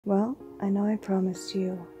I know I promised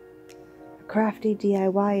you a crafty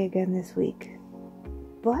DIY again this week,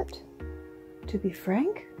 but to be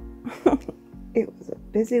frank, it was a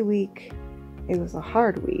busy week, it was a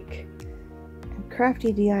hard week, and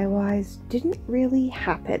crafty DIYs didn't really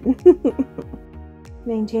happen.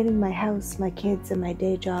 Maintaining my house, my kids, and my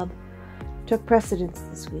day job took precedence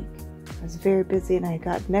this week. I was very busy and I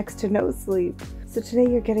got next to no sleep. So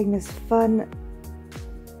today you're getting this fun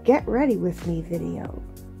get ready with me video.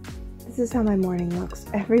 This is how my morning looks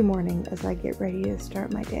every morning as I get ready to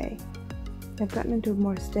start my day. I've gotten into a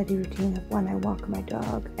more steady routine of when I walk my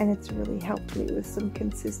dog, and it's really helped me with some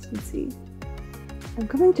consistency. I'm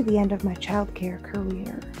coming to the end of my childcare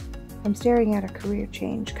career. I'm staring at a career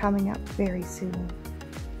change coming up very soon.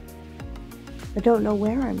 I don't know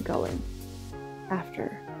where I'm going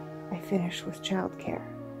after I finish with childcare.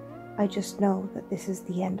 I just know that this is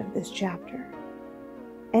the end of this chapter.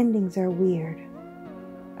 Endings are weird.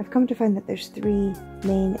 I've come to find that there's three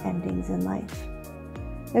main endings in life.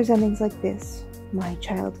 There's endings like this, my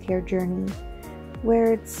childcare journey,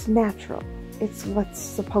 where it's natural. It's what's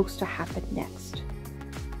supposed to happen next.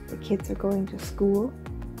 The kids are going to school.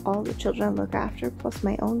 All the children I look after, plus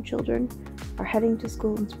my own children, are heading to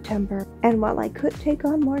school in September. And while I could take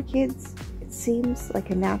on more kids, it seems like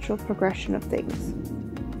a natural progression of things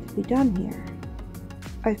to be done here.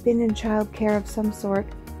 I've been in childcare of some sort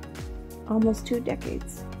almost 2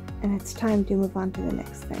 decades, and it's time to move on to the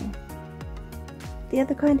next thing. The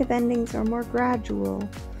other kind of endings are more gradual,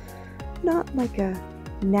 not like a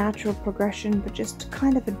natural progression, but just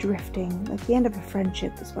kind of a drifting, like the end of a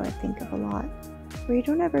friendship is what I think of a lot, where you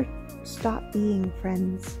don't ever stop being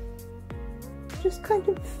friends, just kind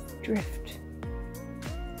of drift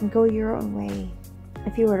and go your own way.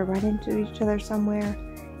 If you were to run into each other somewhere,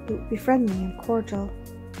 it would be friendly and cordial,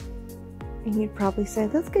 and you'd probably say,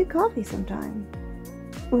 let's get coffee sometime,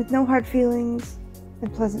 with no hard feelings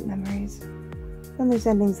and pleasant memories. Then there's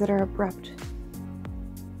endings that are abrupt.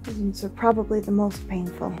 Those ones are probably the most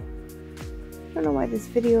painful. I don't know why this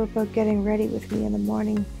video about getting ready with me in the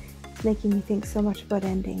morning is making me think so much about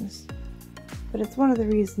endings, but it's one of the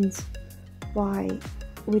reasons why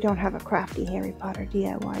we don't have a crafty Harry Potter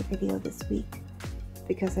DIY video this week,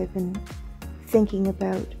 because I've been thinking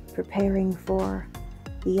about preparing for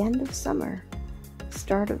the end of summer,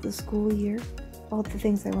 start of the school year, all the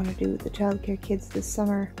things I want to do with the childcare kids this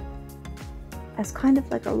summer as kind of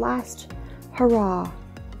like a last hurrah.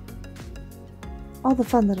 All the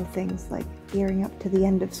fun little things like gearing up to the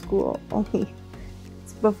end of school, only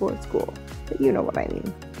it's before school, but you know what I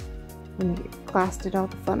mean. When your class did all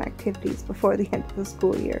the fun activities before the end of the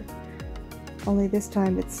school year. Only this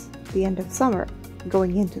time it's the end of summer,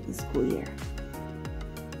 going into the school year.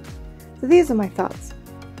 So these are my thoughts.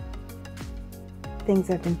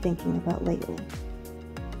 Things I've been thinking about lately.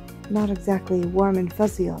 Not exactly warm and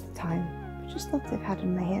fuzzy all the time, but just thoughts I've had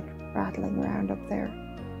in my head rattling around up there.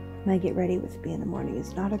 My get ready with me in the morning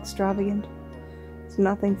is not extravagant. It's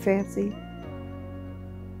nothing fancy.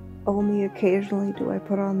 Only occasionally do I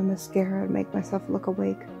put on the mascara and make myself look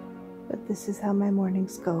awake, but this is how my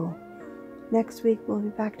mornings go. Next week we'll be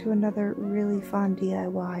back to another really fun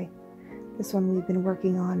DIY. This one we've been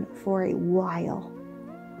working on for a while.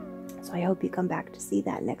 So I hope you come back to see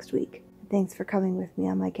that next week. Thanks for coming with me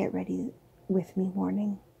on my Get Ready With Me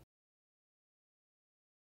morning.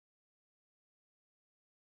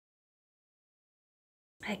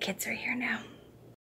 My kids are here now.